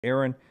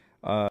Aaron,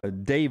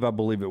 Dave, I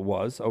believe it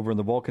was, over in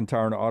the Vulcan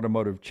Tire and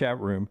Automotive chat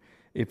room.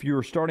 If you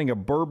were starting a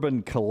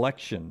bourbon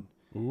collection,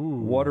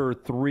 what are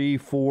 3,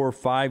 4,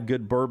 5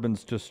 good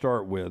bourbons to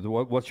start with?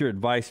 What's your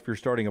advice if you're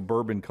starting a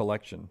bourbon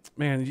collection?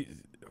 Man,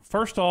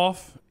 first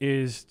off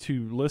is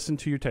to listen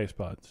to your taste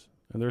buds.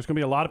 And there's going to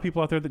be a lot of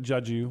people out there that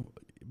judge you,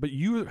 but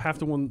you have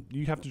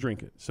to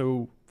drink it.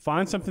 So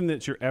find something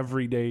that's your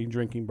everyday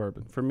drinking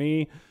bourbon. For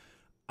me,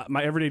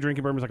 my everyday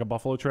drinking bourbon is like a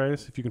Buffalo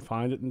Trace. If you can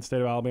find it in the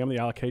state of Alabama, the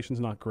allocation's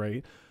not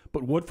great.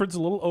 But Woodford's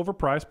a little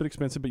overpriced but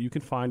expensive, but you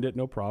can find it,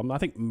 no problem. I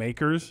think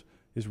Maker's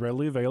is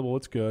readily available.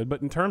 It's good.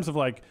 But in terms of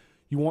like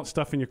you want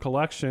stuff in your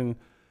collection,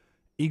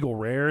 Eagle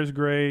Rare is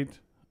great.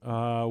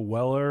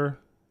 Weller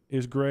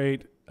is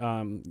great.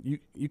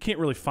 You can't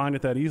really find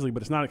it that easily,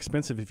 but it's not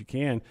expensive if you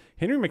can.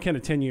 Henry McKenna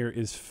 10-year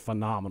is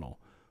phenomenal.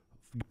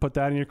 Put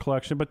that in your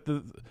collection. But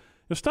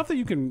the stuff that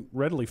you can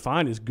readily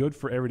find is good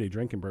for everyday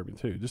drinking bourbon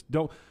too. Just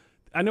don't.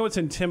 I know it's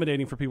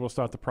intimidating for people to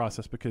start the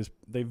process because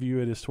they view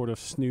it as sort of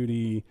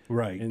snooty.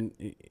 Right.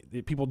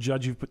 And people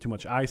judge you if you put too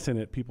much ice in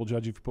it. People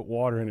judge you if you put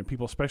water in it.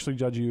 People especially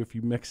judge you if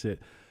you mix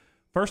it.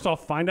 First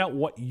off, find out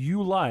what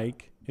you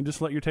like and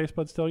just let your taste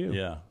buds tell you.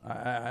 Yeah.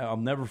 I'll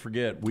never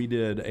forget, we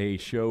did a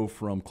show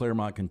from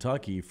Claremont,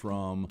 Kentucky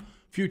from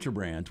Future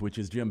Brands, which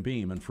is Jim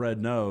Beam. And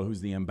Fred Noe,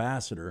 who's the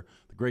ambassador,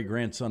 the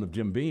great-grandson of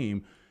Jim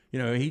Beam, you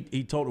know,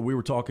 he told we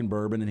were talking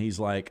bourbon, and he's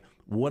like,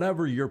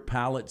 whatever your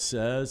palate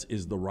says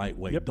is the right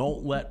way. Yep.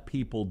 Don't let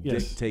people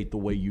dictate the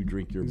way you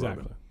drink your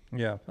bourbon.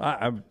 Yeah.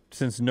 I've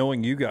since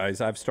knowing you guys,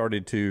 I've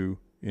started to,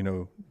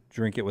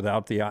 drink it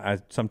without the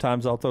ice.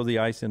 Sometimes I'll throw the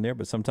ice in there,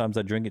 but sometimes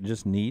I drink it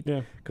just neat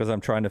because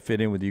I'm trying to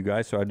fit in with you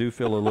guys. So I do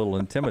feel a little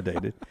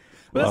intimidated.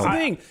 But that's the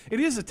thing. It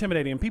is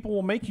intimidating, and people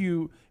will make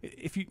you,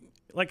 if you,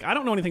 like, I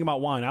don't know anything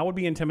about wine. I would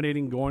be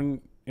intimidating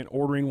going and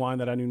ordering wine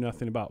that I knew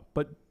nothing about.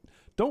 But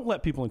don't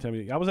let people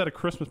intimidate you. I was at a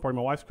Christmas party,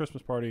 my wife's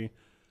Christmas party,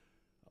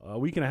 a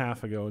week and a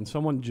half ago, and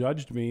someone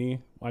judged me.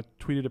 I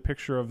tweeted a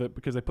picture of it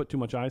because they put too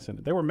much ice in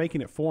it. They were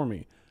making it for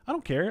me. I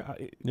don't care.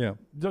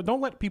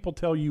 Don't let people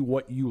tell you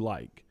what you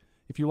like.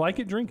 If you like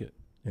it, drink it.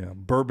 Yeah,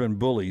 bourbon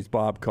bullies,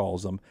 Bob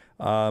calls them.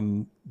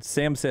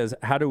 Sam says,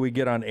 how do we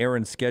get on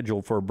Aaron's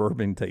schedule for a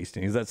bourbon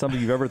tasting? Is that something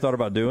you've ever thought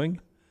about doing?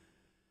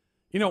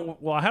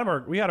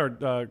 Well, we had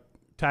our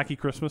tacky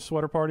Christmas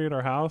sweater party at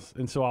our house,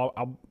 and so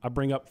I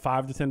bring up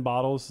 5 to 10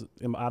 bottles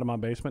out of my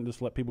basement and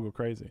just let people go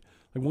crazy.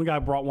 Like one guy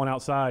brought one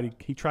outside.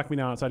 He tracked me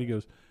down outside. He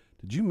goes,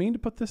 "Did you mean to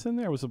put this in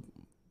there?" It was a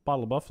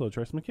bottle of Buffalo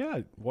Trace. I'm like,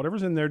 "Yeah,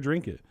 whatever's in there,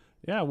 drink it."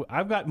 Yeah,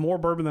 I've got more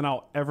bourbon than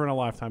I'll ever in a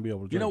lifetime be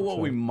able to drink. You know what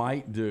we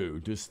might do,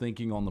 just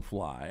thinking on the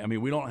fly? I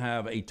mean, we don't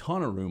have a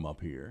ton of room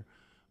up here,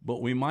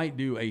 but we might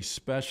do a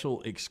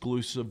special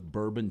exclusive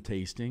bourbon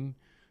tasting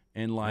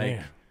and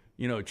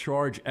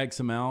charge X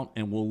amount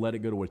and we'll let it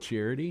go to a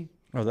charity.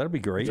 Oh, that'd be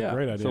great. That's a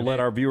great idea. So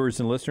let our viewers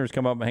and listeners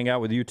come up and hang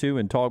out with you two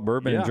and talk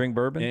bourbon and drink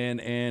bourbon.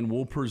 And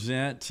we'll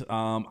present,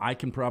 I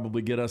can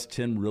probably get us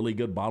 10 really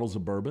good bottles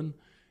of bourbon.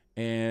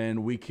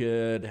 And we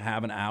could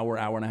have an hour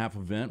and a half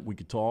event. We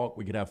could talk.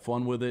 We could have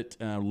fun with it.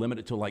 Limit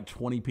it to like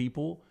 20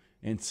 people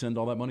and send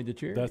all that money to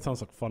charity. That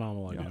sounds like a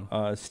phenomenal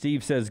idea.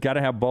 Steve says, got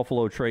to have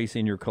Buffalo Trace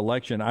in your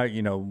collection.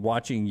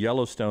 Watching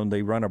Yellowstone,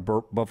 they run a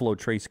Buffalo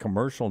Trace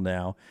commercial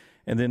now.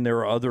 And then there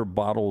are other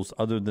bottles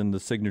other than the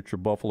signature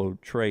Buffalo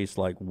Trace,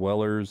 like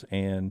Weller's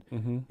and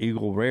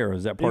Eagle Rare.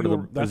 Is that part of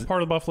the? That's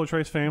part of the Buffalo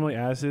Trace family,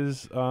 as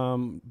is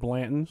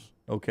Blanton's.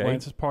 Okay,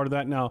 Blanton's is part of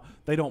that. Now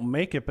they don't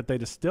make it, but they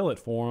distill it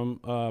for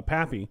them.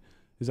 Pappy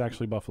is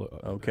actually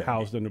Buffalo.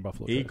 Housed under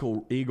Buffalo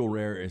Trace. Eagle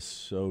Rare is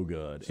so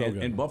good.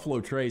 And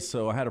Buffalo Trace.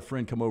 So I had a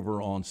friend come over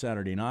on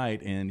Saturday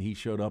night, and he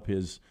showed up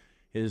his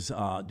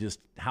just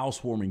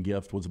housewarming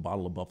gift was a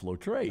bottle of Buffalo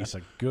Trace. That's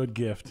a good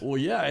gift. Well,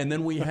 yeah, and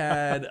then we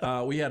had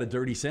a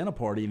Dirty Santa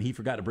party, and he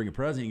forgot to bring a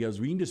present. He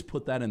goes, "We can just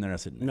put that in there." And I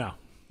said, "No,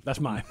 that's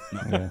mine."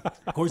 No. Yeah.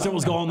 Of course, it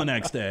was gone the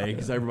next day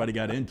because everybody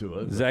got into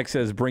it. Zach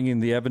says, "Bringing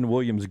the Evan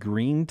Williams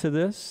Green to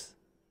this?" ?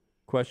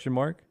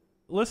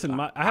 Listen,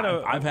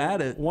 I've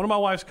had it. One of my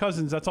wife's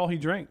cousins. That's all he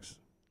drinks.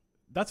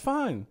 That's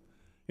fine.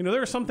 There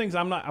are some things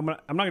I'm not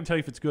going to tell you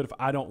if it's good if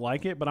I don't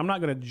like it, but I'm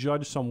not going to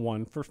judge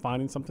someone for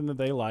finding something that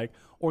they like,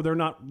 or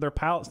their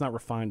palate's not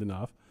refined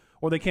enough,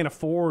 or they can't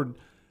afford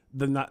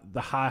the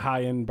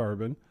high end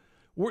bourbon.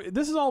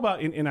 This is all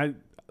about,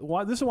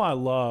 this is why I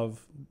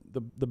love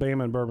the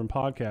Bama and Bourbon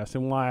podcast,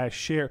 and why I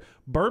share.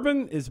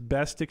 Bourbon is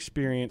best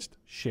experienced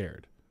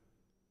shared.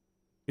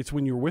 It's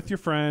when you're with your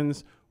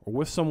friends or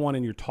with someone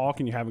and you're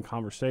talking, you're having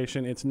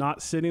conversation. It's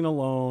not sitting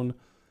alone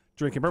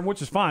drinking bourbon,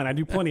 which is fine. I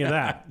do plenty of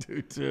that. I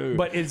do too.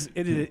 But it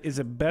is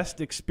a best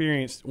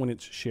experience when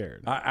it's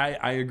shared.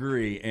 I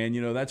agree. And,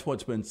 that's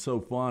what's been so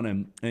fun.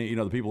 And,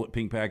 the people at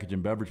Pink Package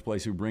and Beverage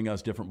Place who bring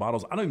us different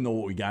bottles, I don't even know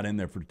what we got in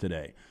there for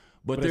today.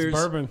 But there's it's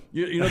bourbon.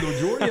 The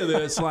majority of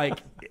this,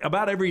 like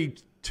about every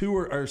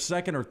or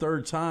second or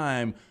third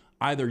time,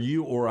 either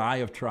you or I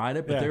have tried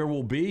it, but there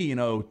will be,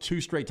 2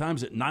 straight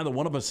times that neither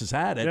one of us has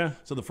had it. Yeah.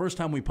 So the first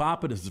time we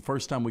pop it is the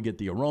first time we get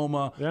the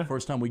aroma,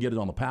 first time we get it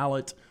on the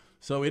palate.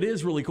 So it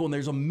is really cool, and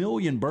there's a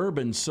million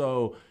bourbons.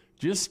 So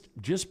just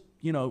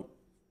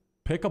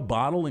pick pick a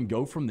bottle and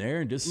go from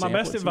there and just My sample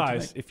best it, see what you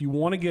advice, think. if you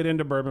want to get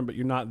into bourbon but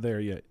you're not there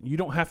yet, you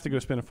don't have to go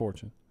spend a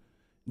fortune.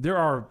 There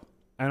are,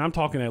 and I'm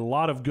talking a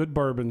lot of good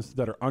bourbons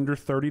that are under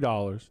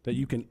 $30 that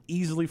you can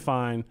easily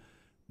find,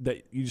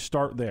 that you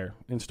start there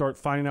and start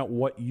finding out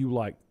what you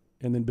like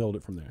and then build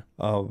it from there.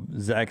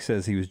 Zach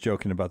says he was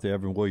joking about the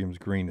Evan Williams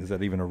Green. Is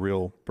that even a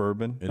real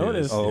bourbon? It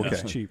is. Oh, okay.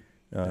 It's cheap.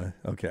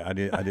 Okay, I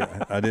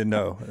didn't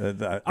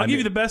know. I'll give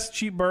you the best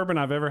cheap bourbon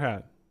I've ever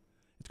had.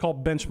 It's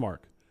called Benchmark.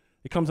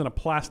 It comes in a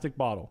plastic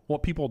bottle.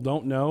 What people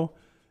don't know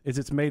is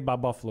it's made by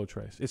Buffalo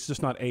Trace. It's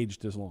just not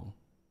aged as long.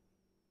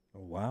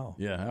 Oh, wow.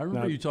 Yeah, I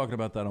remember you talking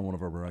about that on one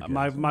of our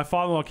broadcasts. My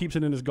father-in-law keeps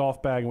it in his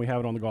golf bag, and we have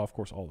it on the golf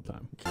course all the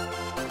time.